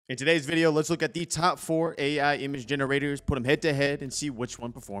In today's video, let's look at the top 4 AI image generators, put them head to head, and see which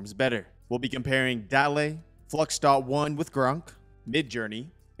one performs better. We'll be comparing DALL-E, Flux.1 with Gronk, Midjourney,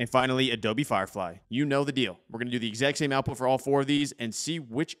 and finally Adobe Firefly. You know the deal. We're going to do the exact same output for all 4 of these and see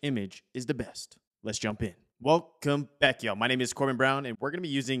which image is the best. Let's jump in. Welcome back, y'all. My name is Corbin Brown, and we're going to be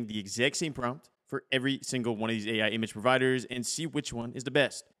using the exact same prompt for every single one of these AI image providers and see which one is the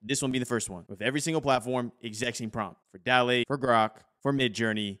best. This one being the first one. With every single platform, exact same prompt. For DALL-E, for Grok, for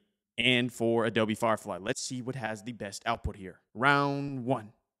Midjourney, and for Adobe Firefly. Let's see what has the best output here. Round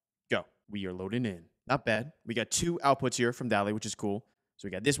 1. Go. We are loading in. Not bad. We got 2 outputs here from DALL-E, which is cool. So we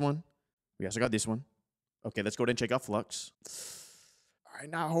got this one. We also got this one. Okay, let's go ahead and check out Flux. All right,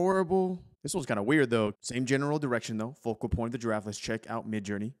 not horrible. This one's kind of weird, though. Same general direction, though. Focal point of the giraffe. Let's check out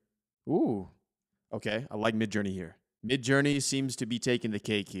Midjourney. Ooh. Okay, I like Midjourney here. Midjourney seems to be taking the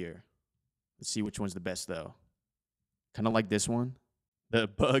cake here. Let's see which one's the best, though. Kind of like this one. The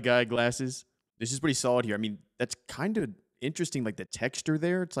bug eye glasses. This is pretty solid here. I mean, that's kind of interesting, like the texture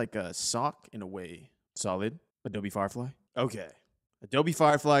there. It's like a sock in a way. Solid. Adobe Firefly. Okay. Adobe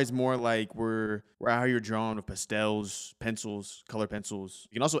Firefly is more like we're out here drawing with pastels, pencils, color pencils.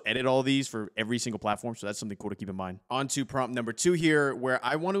 You can also edit all these for every single platform, so that's something cool to keep in mind. On to prompt number 2 here, where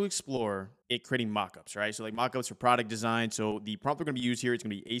I want to explore it creating mockups, right? So like mockups for product design. So the prompt we're going to use here is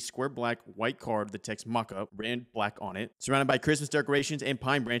going to be a square black white card with the text mockup, brand black on it, surrounded by Christmas decorations and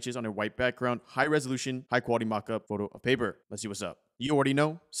pine branches on a white background, high resolution, high quality mockup photo of paper. Let's see what's up. You already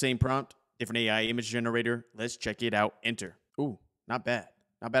know, same prompt, different AI image generator. Let's check it out. Enter. Ooh. Not bad.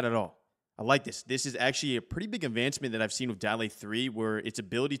 Not bad at all. I like this. This is actually a pretty big advancement that I've seen with DALL-E 3, where its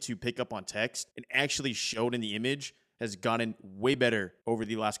ability to pick up on text and actually show it in the image has gotten way better over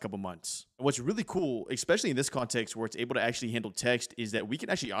the last couple months. And what's really cool, especially in this context where it's able to actually handle text, is that we can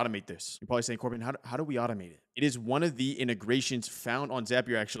actually automate this. You're probably saying, Corbin, how do we automate it? It is one of the integrations found on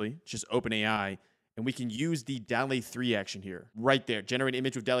Zapier, actually. It's just OpenAI. And we can use the DALL-E 3 action here. Right there. Generate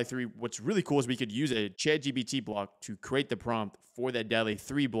image with DALL-E 3. What's really cool is we could use a ChatGPT block to create the prompt for that DALL-E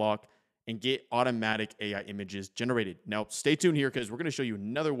 3 block and get automatic AI images generated. Now, stay tuned here because we're going to show you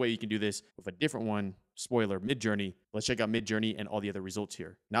another way you can do this with a different one. Spoiler, Midjourney. Let's check out Midjourney and all the other results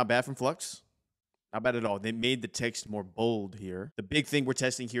here. Not bad from Flux. Not bad at all. They made the text more bold here. The big thing we're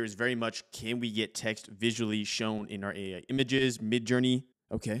testing here is very much, can we get text visually shown in our AI images? Midjourney.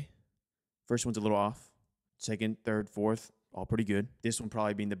 Okay. First one's a little off. Second, third, fourth, all pretty good. This one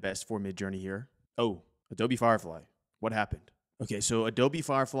probably being the best for Midjourney here. Oh, Adobe Firefly. What happened? Okay, so Adobe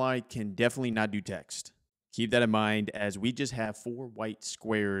Firefly can definitely not do text. Keep that in mind as we just have 4 white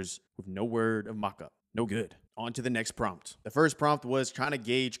squares with no word of mockup. No good. On to the next prompt. The first prompt was trying to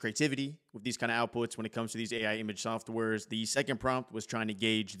gauge creativity with these kind of outputs when it comes to these AI image softwares. The second prompt was trying to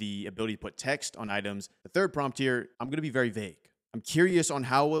gauge the ability to put text on items. The third prompt here, I'm going to be very vague. I'm curious on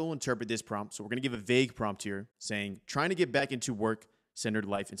how we'll interpret this prompt, so we're going to give a vague prompt here saying, trying to get back into work-centered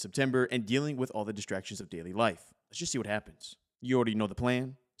life in September and dealing with all the distractions of daily life. Let's just see what happens. You already know the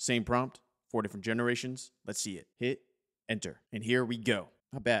plan. Same prompt, 4 different generations. Let's see it. Hit, enter, and here we go.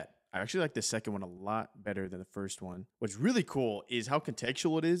 Not bad. I actually like the second one a lot better than the first one. What's really cool is how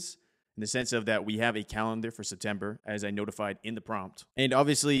contextual it is in the sense of that we have a calendar for September, as I notified in the prompt. And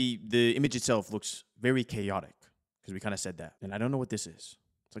obviously, the image itself looks very chaotic. Because we kind of said that. And I don't know what this is.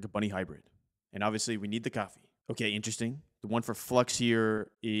 It's like a bunny hybrid. And obviously, we need the coffee. Okay, interesting. The one for Flux here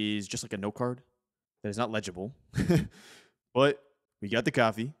is just like a note card that is not legible. But we got the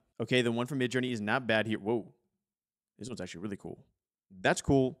coffee. Okay, the one from Midjourney is not bad here. Whoa. This one's actually really cool. That's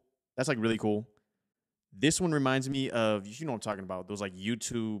cool. That's like really cool. This one reminds me of, you know what I'm talking about, those like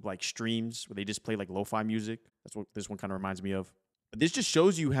YouTube like streams where they just play like lo-fi music. That's what this one kind of reminds me of. But this just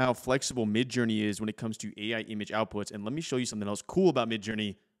shows you how flexible Midjourney is when it comes to AI image outputs. And let me show you something else cool about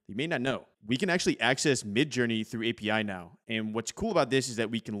Midjourney you may not know. We can actually access Midjourney through API now. And what's cool about this is that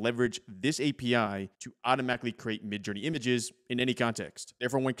we can leverage this API to automatically create Midjourney images in any context.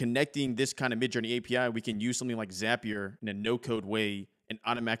 Therefore, when connecting this kind of Midjourney API, we can use something like Zapier in a no-code way and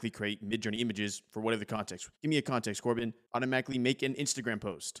automatically create Midjourney images for whatever the context. Give me a context, Corbin. Automatically make an Instagram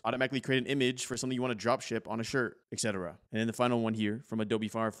post. Automatically create an image for something you want to drop ship on a shirt, etc. And then the final one here from Adobe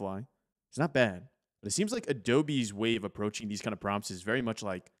Firefly. It's not bad, but it seems like Adobe's way of approaching these kind of prompts is very much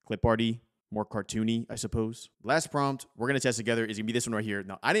like clip arty, more cartoony, I suppose. Last prompt we're going to test together is going to be this one right here.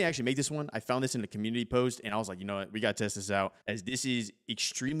 Now, I didn't actually make this one. I found this in a community post, and I was like, you know what? We got to test this out, as this is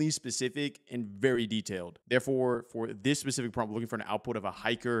extremely specific and very detailed. Therefore, for this specific prompt, we're looking for an output of a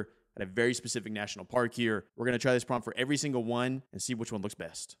hiker at a very specific national park here. We're going to try this prompt for every single one and see which one looks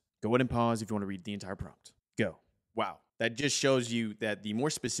best. Go ahead and pause if you want to read the entire prompt. Go. Wow. That just shows you that the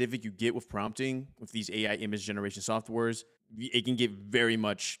more specific you get with prompting with these AI image generation softwares, it can get very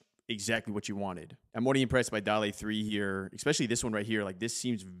much exactly what you wanted. I'm already impressed by DALL-E 3 here, especially this one right here. Like, this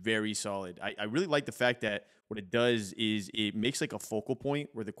seems very solid. I really like the fact that what it does is it makes like a focal point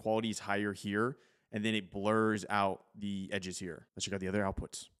where the quality is higher here, and then it blurs out the edges here. Let's check out the other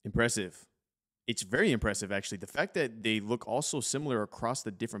outputs. Impressive. It's very impressive, actually. The fact that they look also similar across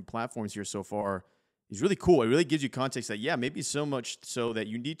the different platforms here so far is really cool. It really gives you context that, yeah, maybe so much so that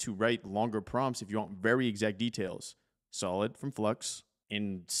you need to write longer prompts if you want very exact details. Solid from Flux,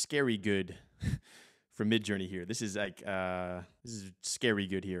 and scary good from Midjourney here. This is like, this is scary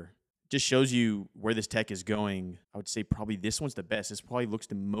good here. Just shows you where this tech is going. I would say probably this one's the best. This probably looks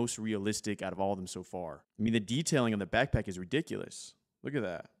the most realistic out of all of them so far. I mean, the detailing on the backpack is ridiculous. Look at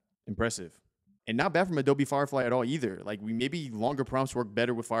that. Impressive. And not bad from Adobe Firefly at all either. Like, maybe longer prompts work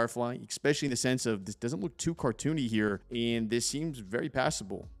better with Firefly, especially in the sense of this doesn't look too cartoony here, and this seems very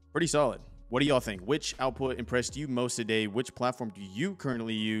passable. Pretty solid. What do y'all think? Which output impressed you most today? Which platform do you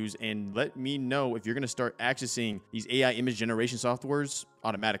currently use? And let me know if you're going to start accessing these AI image generation softwares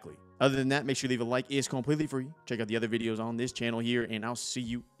automatically. Other than that, make sure you leave a like. It's completely free. Check out the other videos on this channel here, and I'll see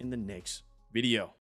you in the next video.